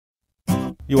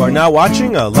You are now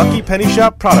watching a Lucky Penny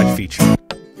Shop product feature.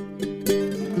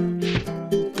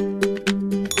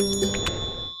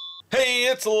 Hey,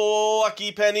 it's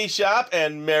Lucky Penny Shop,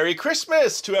 and Merry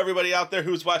Christmas to everybody out there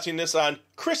who's watching this on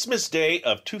Christmas Day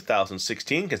of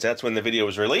 2016, because that's when the video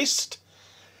was released.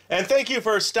 And thank you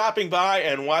for stopping by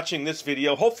and watching this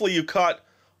video. Hopefully you caught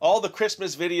all the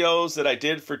Christmas videos that I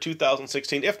did for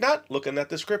 2016. If not, look in that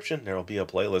description. There will be a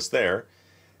playlist there.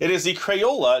 It is the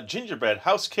Crayola Gingerbread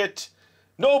House Kit.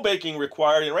 No baking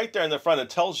required. And right there in the front it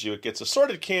tells you it gets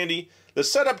assorted candy, the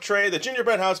setup tray, the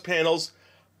gingerbread house panels,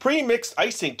 pre-mixed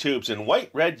icing tubes in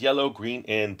white, red, yellow, green,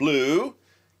 and blue.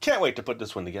 Can't wait to put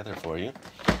this one together for you.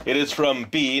 It is from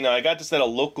B. Now I got this at a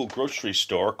local grocery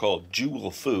store called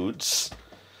Jewel Foods.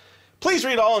 Please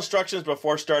read all instructions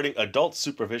before starting. Adult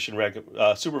supervision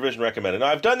recommended. Now,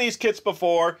 I've done these kits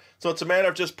before, so it's a matter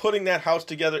of just putting that house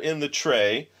together in the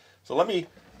tray. So let me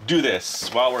do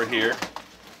this while we're here.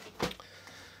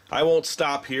 I won't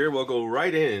stop here. We'll go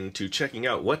right into checking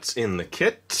out what's in the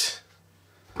kit.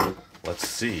 Let's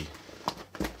see.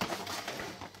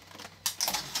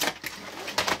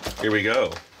 Here we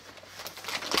go.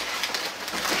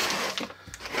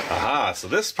 Aha, so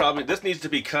this needs to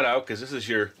be cut out because this is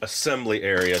your assembly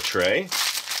area tray.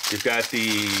 You've got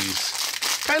these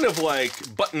kind of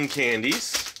like button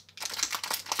candies,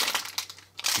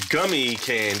 gummy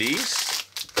candies,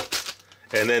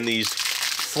 and then these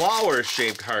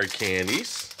flower-shaped hard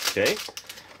candies, okay?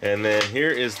 And then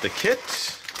here is the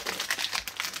kit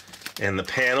and the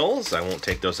panels. I won't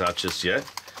take those out just yet.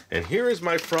 And here is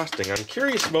my frosting. I'm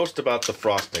curious most about the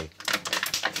frosting.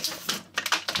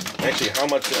 Actually, how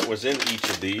much that was in each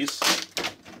of these.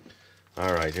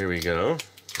 All right, here we go.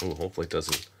 Oh, hopefully it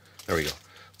doesn't. There we go.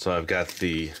 So I've got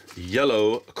the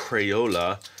yellow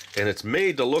Crayola, and it's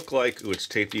made to look like, ooh, it's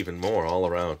taped even more all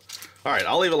around. All right,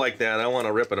 I'll leave it like that. I don't want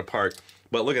to rip it apart.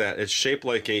 But look at that. It's shaped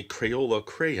like a Crayola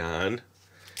crayon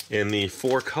in the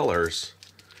 4 colors.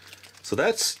 So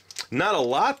that's not a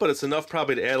lot, but it's enough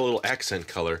probably to add a little accent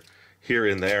color here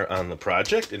and there on the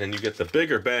project. And then you get the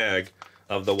bigger bag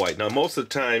of the white. Now most of the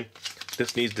time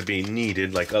this needs to be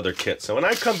kneaded like other kits. So when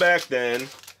I come back then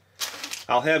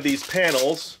I'll have these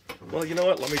panels. Well, you know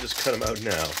what? Let me just cut them out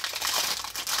now.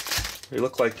 They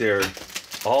look like they're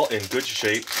all in good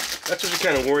shape. That's what you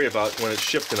kind of worry about when it's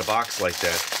shipped in a box like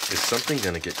that. Is something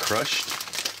going to get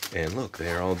crushed? And look,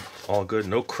 they're all good.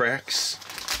 No cracks.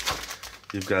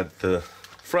 You've got the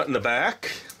front and the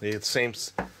back. The same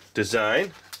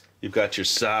design. You've got your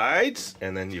sides.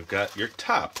 And then you've got your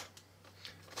top.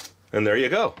 And there you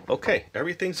go. Okay,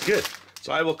 everything's good.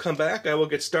 So I will come back, I will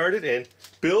get started and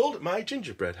build my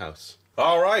gingerbread house.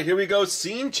 All right, here we go,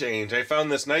 scene change. I found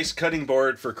this nice cutting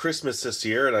board for Christmas this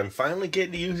year, and I'm finally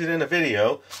getting to use it in a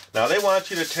video. Now they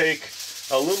want you to take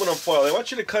aluminum foil. They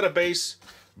want you to cut a base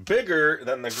bigger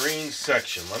than the green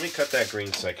section. Let me cut that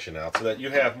green section out so that you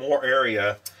have more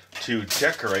area to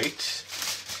decorate.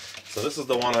 So this is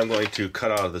the one I'm going to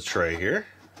cut out of the tray here.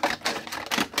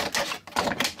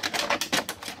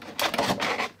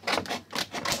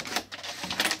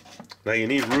 Now you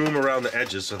need room around the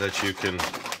edges so that you can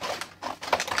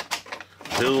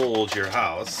build your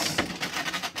house.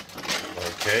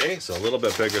 Okay, so a little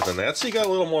bit bigger than that. So you got a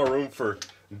little more room for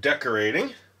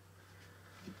decorating.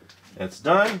 That's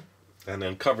done. And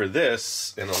then cover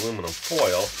this in aluminum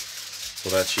foil so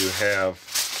that you have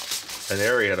an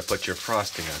area to put your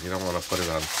frosting on. You don't want to put it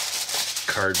on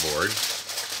cardboard.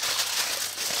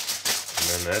 And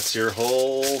then that's your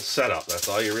whole setup. That's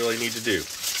all you really need to do.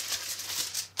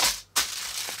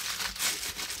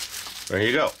 There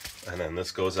you go. And then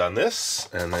this goes on this,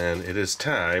 and then it is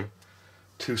time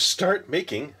to start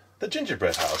making the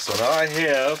gingerbread house. So now I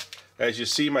have, as you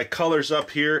see, my colors up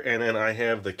here, and then I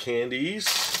have the candies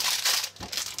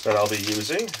that I'll be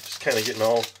using. Just kind of getting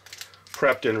all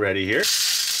prepped and ready here.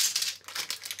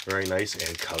 Very nice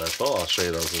and colorful. I'll show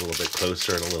you those a little bit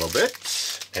closer in a little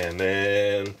bit. And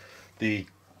then the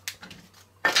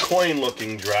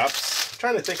coin-looking drops. I'm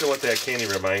trying to think of what that candy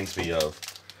reminds me of.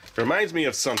 It reminds me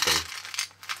of something.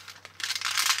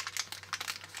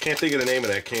 Can't think of the name of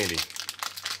that candy.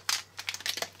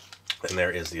 And there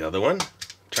is the other one.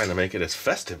 Trying to make it as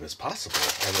festive as possible.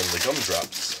 And then the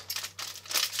gumdrops.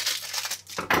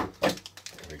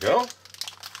 There we go.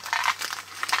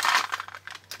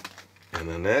 And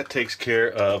then that takes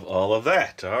care of all of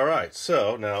that. Alright,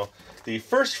 so now the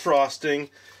first frosting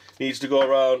needs to go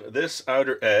around this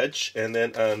outer edge and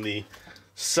then on the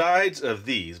sides of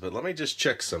these. But let me just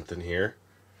check something here.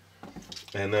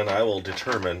 And then I will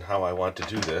determine how I want to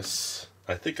do this.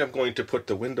 I think I'm going to put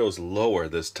the windows lower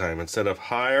this time. Instead of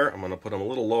higher, I'm going to put them a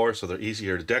little lower so they're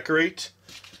easier to decorate.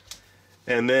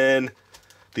 And then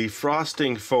the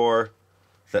frosting for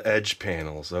the edge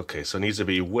panels. Okay, so it needs to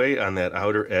be way on that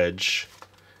outer edge.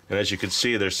 And as you can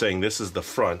see, they're saying this is the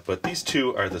front, but these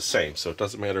two are the same, so it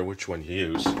doesn't matter which one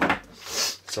you use.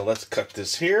 So let's cut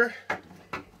this here.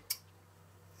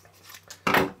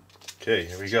 Okay,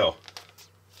 here we go.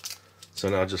 So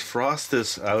now just frost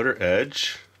this outer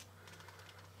edge.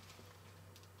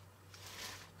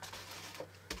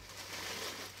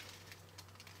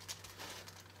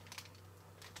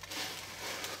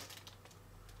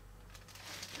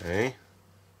 Okay.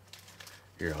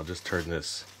 Here, I'll just turn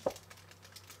this.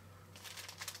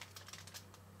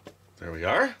 There we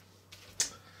are.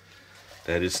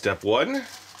 That is step one.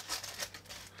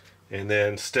 And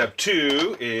then step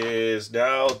two is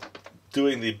now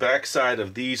doing the back side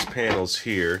of these panels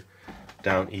here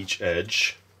down each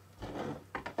edge.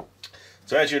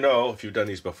 So as you know, if you've done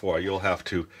these before, you'll have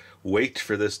to wait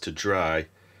for this to dry.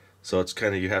 So it's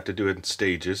kind of, you have to do it in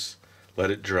stages. Let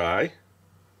it dry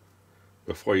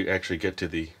before you actually get to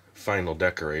the final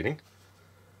decorating.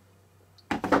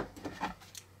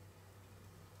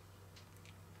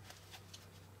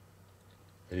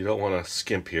 And you don't want to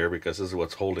skimp here because this is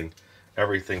what's holding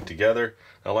everything together.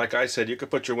 Now, like I said, you could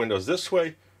put your windows this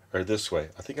way or this way.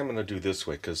 I think I'm going to do this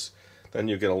way because then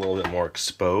you get a little bit more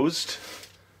exposed.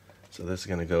 So this is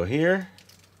going to go here.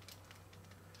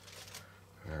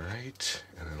 All right,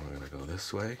 and then we're going to go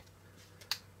this way.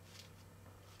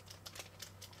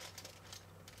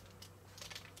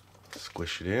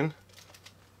 Squish it in.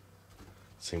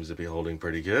 Seems to be holding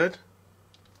pretty good.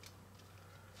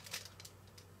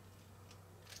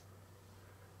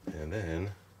 And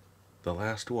then the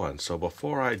last one. So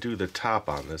before I do the top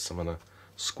on this, I'm going to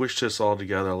squish this all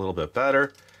together a little bit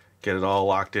better, get it all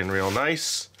locked in real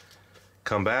nice,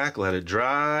 come back, let it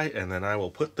dry, and then I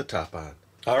will put the top on.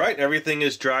 Alright, everything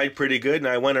is dried pretty good, and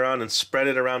I went around and spread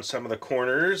it around some of the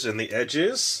corners and the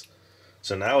edges.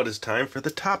 So now it is time for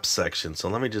the top section. So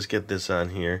let me just get this on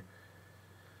here.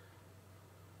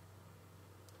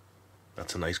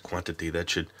 That's a nice quantity. That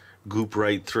should goop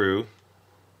right through.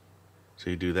 So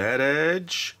you do that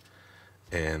edge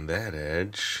and that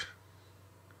edge,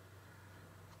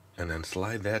 and then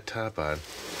slide that top on.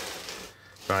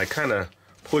 Now I kind of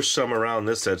push some around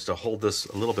this edge to hold this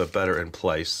a little bit better in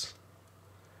place,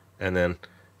 and then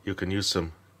you can use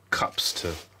some cups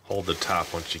to hold the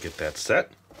top once you get that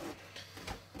set.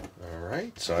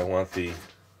 Alright, so I want the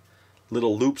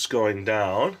little loops going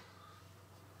down,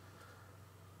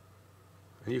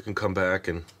 and you can come back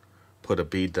and put a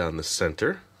bead down the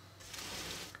center.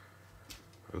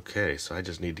 Okay, so I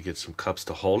just need to get some cups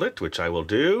to hold it, which I will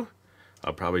do.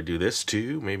 I'll probably do this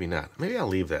too, maybe not. Maybe I'll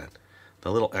leave that.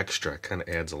 The little extra kind of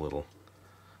adds a little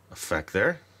effect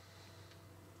there.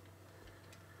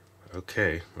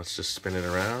 Okay, let's just spin it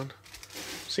around.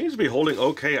 Seems to be holding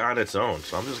okay on its own,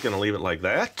 so I'm just going to leave it like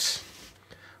that.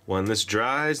 When this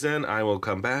dries, then I will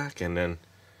come back and then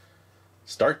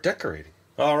start decorating.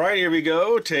 Alright, here we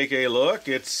go. Take a look.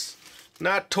 It's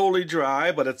not totally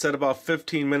dry, but it's at about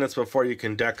 15 minutes before you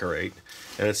can decorate,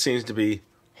 and it seems to be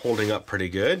holding up pretty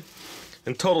good.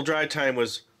 And total dry time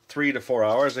was 3 to 4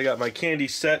 hours. I got my candy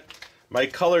set, my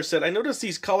color set. I noticed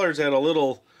these colors had a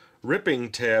little ripping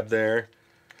tab there,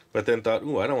 but then thought,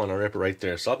 ooh, I don't want to rip it right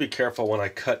there. So I'll be careful when I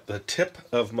cut the tip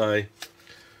of my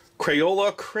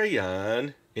Crayola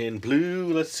crayon in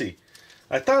blue. Let's see.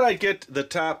 I thought I'd get the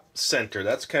top center.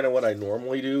 That's kind of what I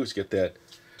normally do, is get that.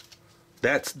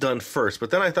 That's done first.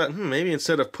 But then I thought, maybe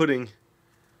instead of putting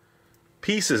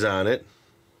pieces on it,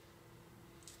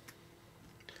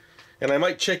 and I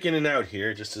might check in and out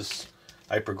here just as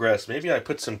I progress. Maybe I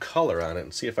put some color on it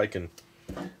and see if I can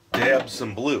dab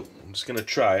some blue. I'm just going to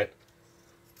try it.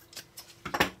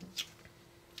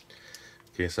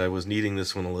 Okay, so I was kneading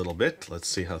this one a little bit. Let's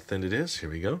see how thin it is. Here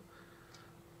we go.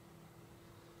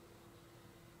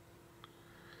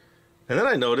 And then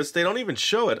I noticed they don't even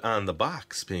show it on the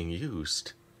box being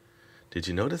used. Did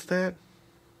you notice that?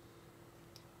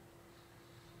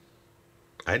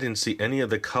 I didn't see any of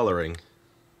the coloring.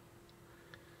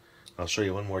 I'll show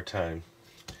you one more time.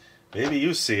 Maybe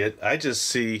you see it. I just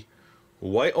see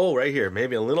white. Oh, right here.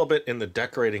 Maybe a little bit in the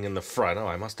decorating in the front. Oh,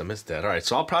 I must have missed that. All right,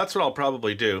 so that's what I'll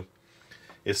probably do,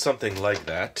 is something like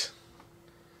that.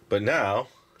 But now,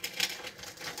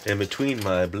 in between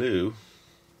my blue,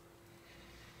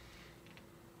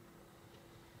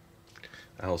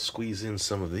 I'll squeeze in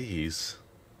some of these.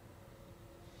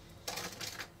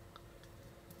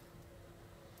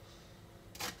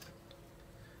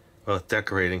 Well,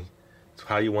 decorating, it's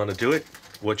how you want to do it,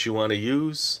 what you want to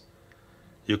use.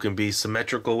 You can be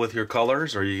symmetrical with your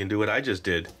colors, or you can do what I just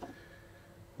did.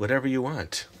 Whatever you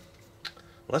want.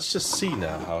 let's just see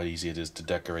now how easy it is to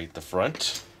decorate the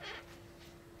front.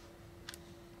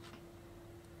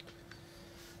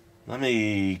 Let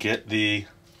me get the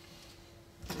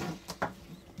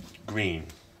green.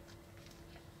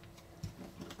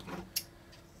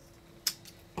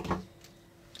 Let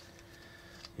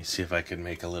me see if I can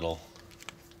make a little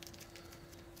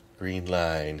green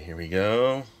line. Here we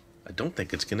go. I don't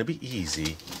think it's going to be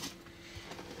easy.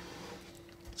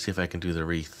 See if I can do the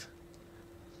wreath.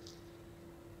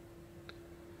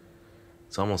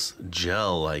 It's almost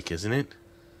gel-like, isn't it?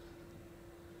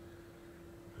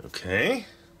 Okay,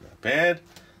 not bad.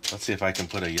 Let's see if I can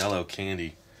put a yellow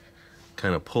candy,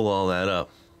 kind of pull all that up.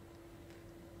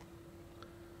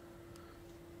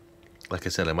 Like I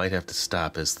said, I might have to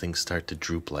stop as things start to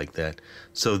droop like that.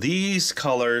 So these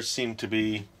colors seem to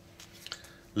be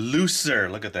looser.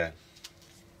 Look at that.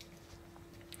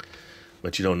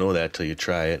 But you don't know that till you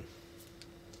try it.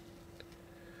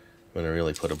 I'm gonna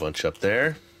really put a bunch up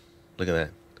there. Look at that.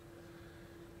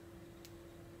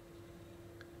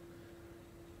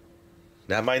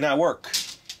 That might not work,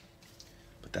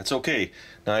 but that's okay.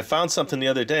 Now I found something the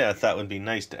other day I thought would be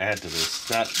nice to add to this.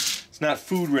 It's not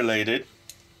food related,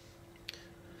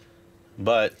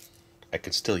 but I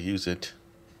could still use it.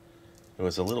 It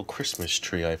was a little Christmas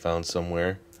tree I found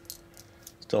somewhere.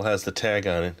 Still has the tag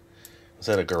on it. It was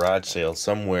at a garage sale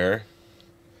somewhere.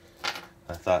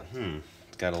 I thought,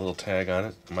 it's got a little tag on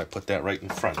it. I might put that right in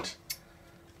front.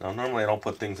 Now normally I don't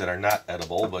put things that are not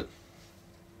edible, but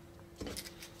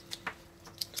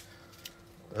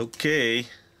okay.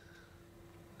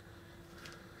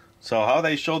 So how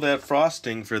they show that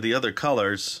frosting for the other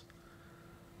colors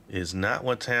is not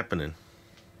what's happening.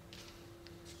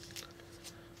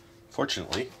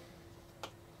 Fortunately,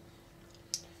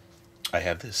 I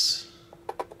have this.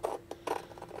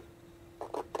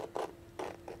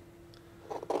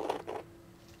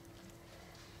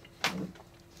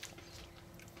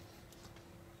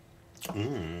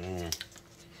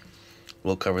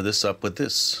 We'll cover this up with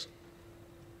this.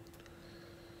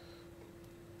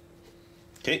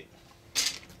 Okay.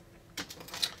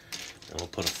 And we'll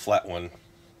put a flat one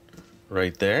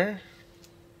right there.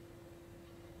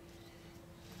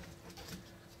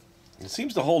 It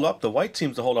seems to hold up. The white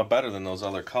seems to hold up better than those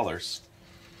other colors.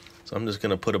 So I'm just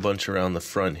going to put a bunch around the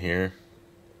front here.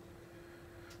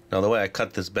 Now the way I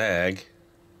cut this bag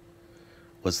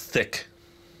was thick.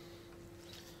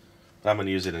 I'm going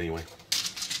to use it anyway.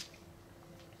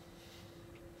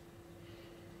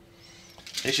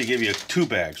 They should give you 2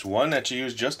 bags. One that you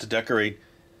use just to decorate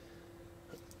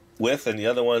with, and the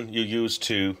other one you use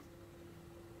to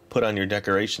put on your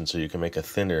decoration so you can make a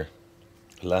thinner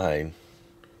line.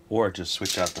 Or just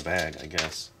switch out the bag, I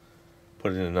guess.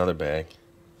 Put it in another bag.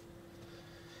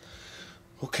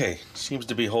 Okay, seems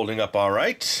to be holding up all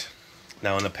right.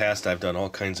 Now in the past I've done all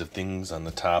kinds of things on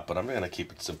the top, but I'm going to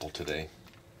keep it simple today.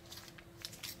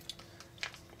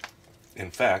 In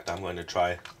fact, I'm going to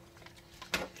try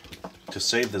to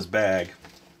save this bag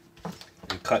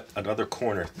and cut another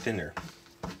corner thinner.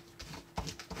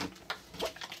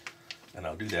 And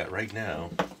I'll do that right now.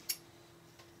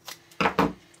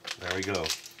 There we go.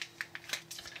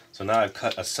 So now I've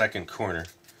cut a second corner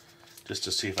just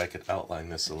to see if I could outline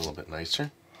this a little bit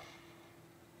nicer.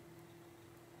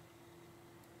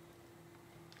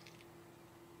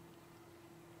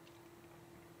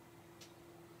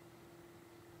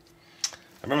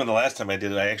 I remember the last time I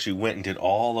did it, I actually went and did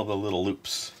all of the little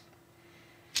loops.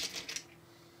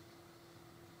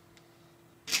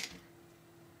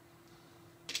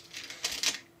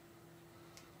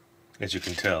 As you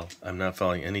can tell, I'm not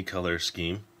following any color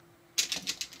scheme.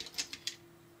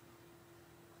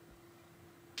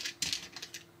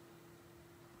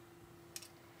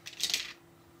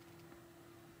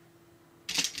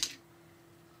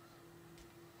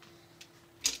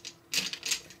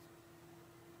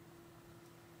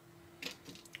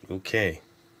 Okay,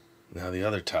 now the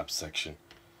other top section.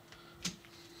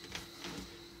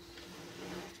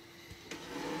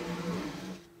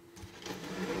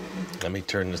 Let me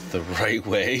turn this the right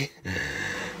way,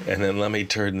 and then let me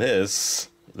turn this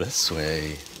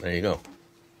way. There you go.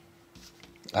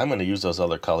 I'm going to use those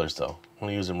other colors though. I'm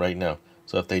going to use them right now.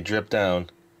 So if they drip down,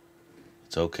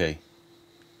 it's okay.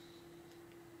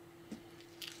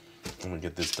 I'm going to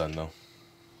get this done though.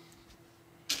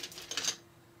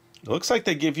 It looks like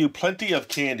they give you plenty of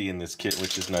candy in this kit,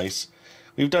 which is nice.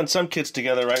 We've done some kits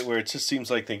together, right, where it just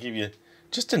seems like they give you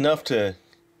just enough to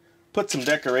put some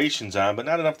decorations on, but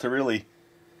not enough to really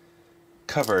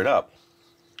cover it up.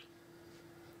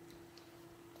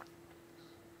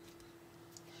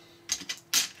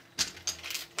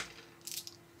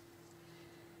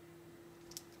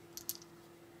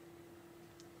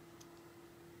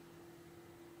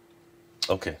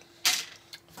 Okay.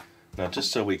 Now,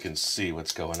 just so we can see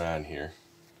what's going on here.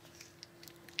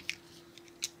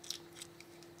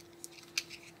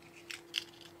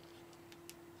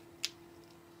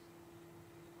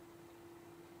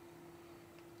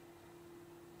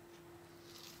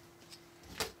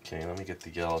 Okay, let me get the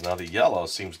yellow. Now the yellow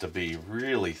seems to be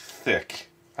really thick.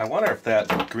 I wonder if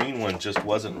that green one just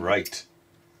wasn't right.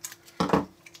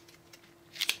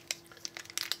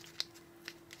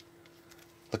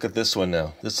 Look at this one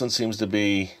now. This one seems to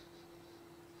be,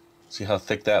 see how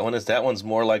thick that one is? That one's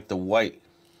more like the white.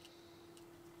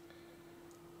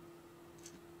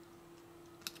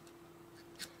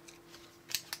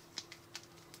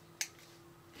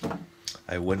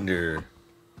 I wonder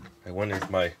if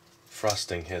my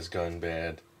frosting has gone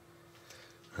bad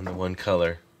on the one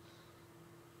color.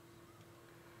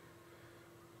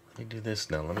 Let me do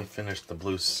this now. Let me finish the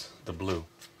blue.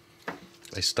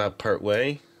 I stop part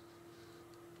way.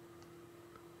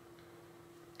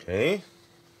 Okay.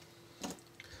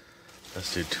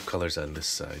 Let's do 2 colors on this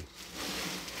side.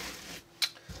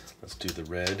 Let's do the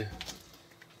red.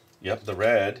 Yep, the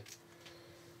red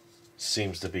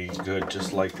seems to be good,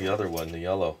 just like the other one, the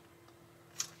yellow.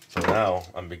 So now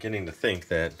I'm beginning to think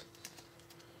that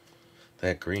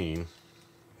that green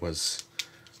was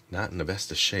not in the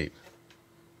best of shape.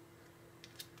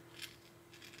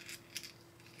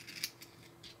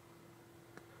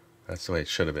 That's the way it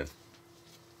should have been.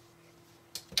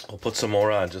 I'll put some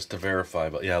more on just to verify,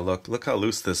 but yeah, look how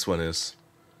loose this one is.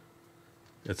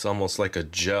 It's almost like a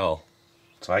gel.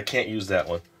 So I can't use that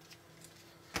one.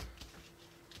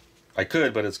 I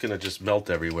could, but it's gonna just melt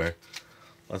everywhere.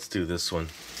 Let's do this one.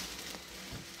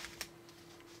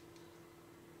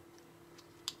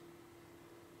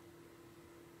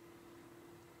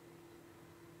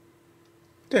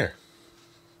 There.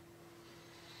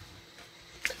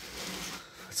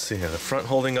 Let's see here, the front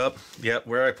holding up. Yep,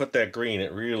 where I put that green,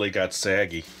 it really got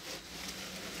saggy.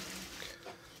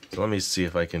 So let me see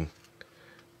if I can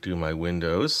do my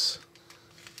windows.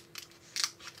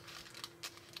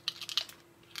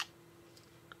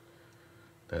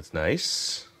 That's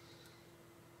nice.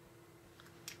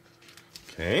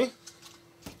 Okay.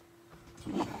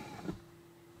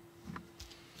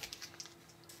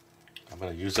 I'm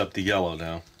going to use up the yellow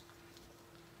now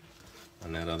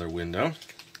on that other window.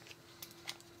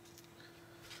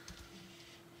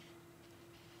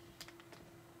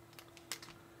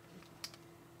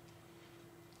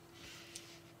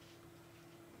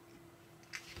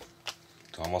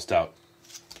 It's almost out.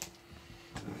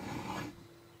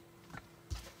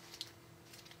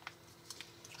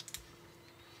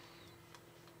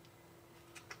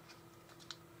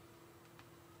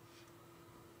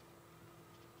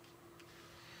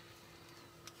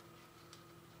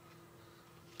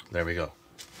 There we go.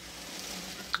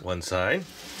 One side.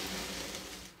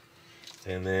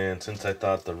 And then since I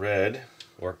thought the red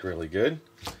worked really good,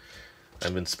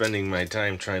 I've been spending my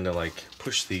time trying to like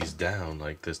push these down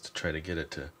like this to try to get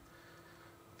it to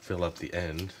fill up the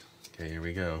end. Okay, here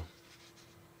we go.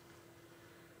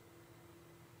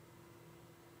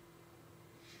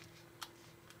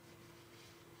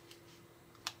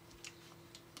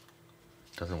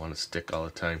 Doesn't want to stick all the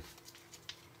time.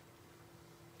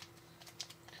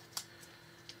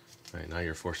 Alright, now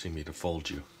you're forcing me to fold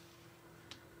you.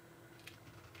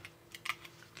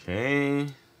 Okay.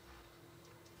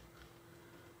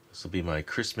 This will be my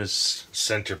Christmas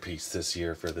centerpiece this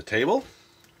year for the table.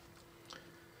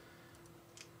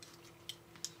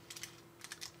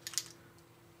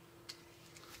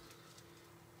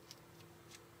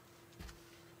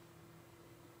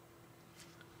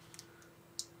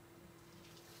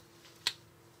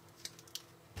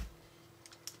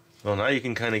 Well, now you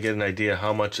can kind of get an idea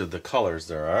how much of the colors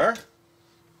there are.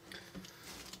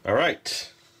 All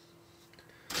right.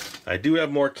 I do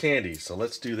have more candy, so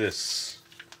let's do this.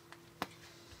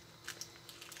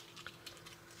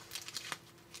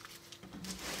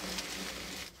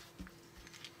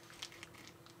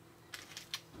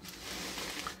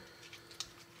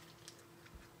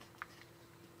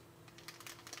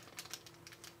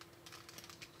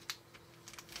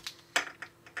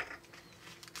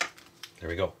 There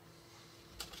we go.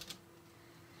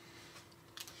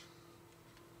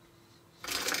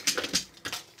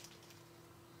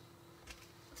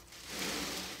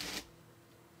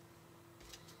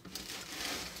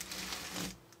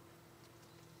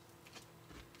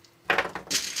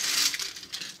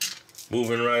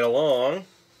 Moving right along,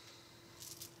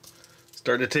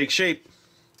 starting to take shape.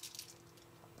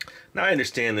 Now I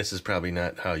understand this is probably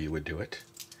not how you would do it.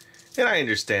 And I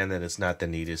understand that it's not the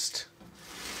neatest.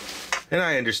 And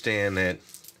I understand that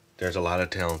there's a lot of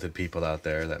talented people out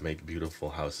there that make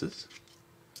beautiful houses.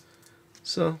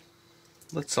 So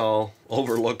let's all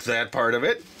overlook that part of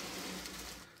it.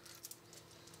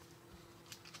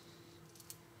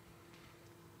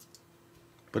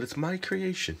 But it's my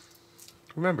creation.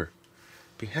 Remember,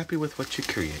 be happy with what you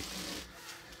create.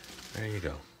 There you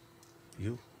go.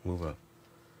 You move up.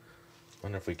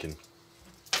 Wonder if we can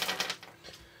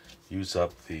use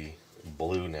up the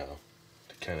blue now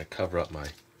to kind of cover up my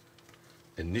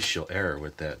initial error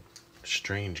with that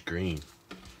strange green.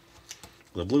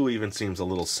 The blue even seems a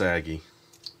little saggy.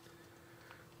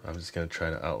 I'm just going to try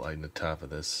to outline the top of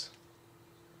this.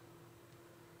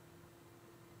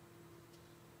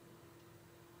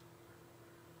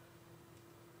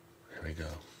 There we go.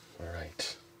 All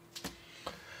right.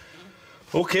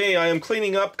 Okay, I am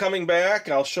cleaning up, coming back.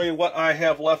 I'll show you what I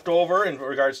have left over in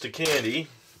regards to candy,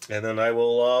 and then I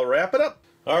will wrap it up.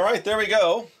 All right, there we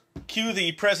go. Cue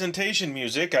the presentation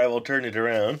music. I will turn it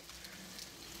around.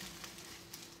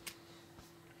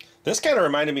 This kind of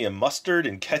reminded me of mustard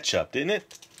and ketchup, didn't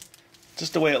it?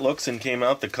 Just the way it looks and came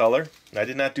out, the color. I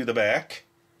did not do the back,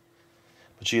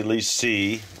 but you at least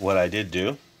see what I did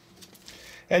do.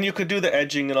 And you could do the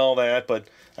edging and all that, but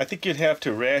I think you'd have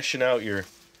to ration out your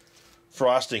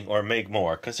frosting or make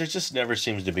more, because there just never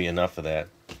seems to be enough of that.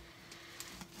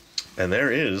 And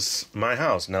there is my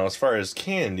house. Now, as far as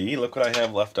candy, look what I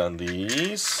have left on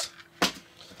these.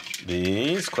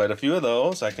 These, quite a few of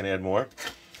those. I can add more.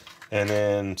 And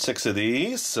then 6 of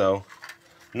these, so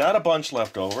not a bunch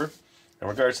left over. In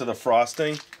regards to the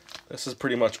frosting, this is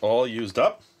pretty much all used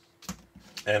up.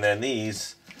 And then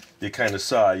these, you kind of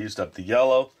saw, I used up the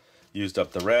yellow, used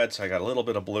up the red, so I got a little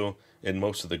bit of blue and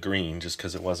most of the green just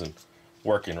because it wasn't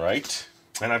working right.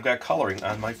 And I've got coloring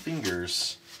on my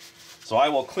fingers. So I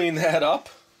will clean that up.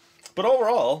 But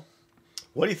overall,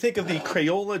 what do you think of the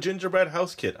Crayola Gingerbread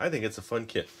house kit? I think it's a fun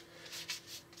kit.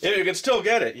 If you can still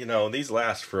get it, you know, these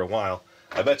last for a while.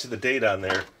 I bet you the date on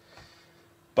there.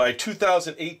 By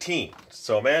 2018.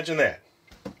 So imagine that.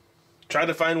 Try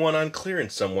to find one on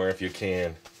clearance somewhere if you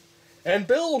can. And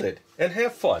build it. And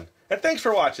have fun. And thanks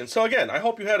for watching. So again, I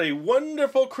hope you had a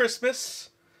wonderful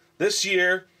Christmas this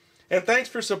year. And thanks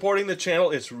for supporting the channel.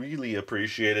 It's really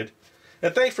appreciated.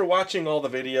 And thanks for watching all the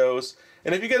videos.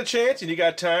 And if you get a chance and you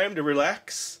got time to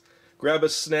relax, grab a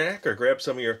snack or grab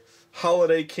some of your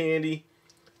holiday candy,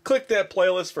 click that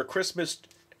playlist for Christmas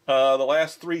the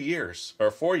last 3 years, or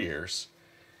 4 years,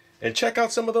 and check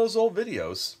out some of those old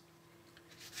videos.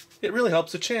 It really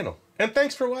helps the channel. And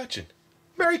thanks for watching.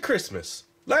 Merry Christmas.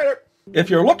 Later. If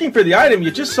you're looking for the item you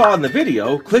just saw in the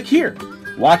video, click here.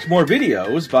 Watch more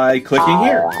videos by clicking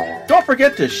here. Don't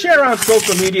forget to share on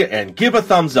social media and give a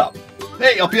thumbs up.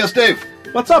 Hey, LPS-Dave.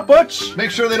 What's up, Butch? Make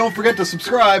sure they don't forget to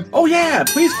subscribe. Oh yeah,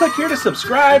 please click here to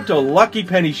subscribe to Lucky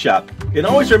Penny Shop. And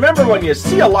always remember, when you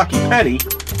see a lucky penny,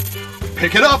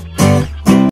 pick it up.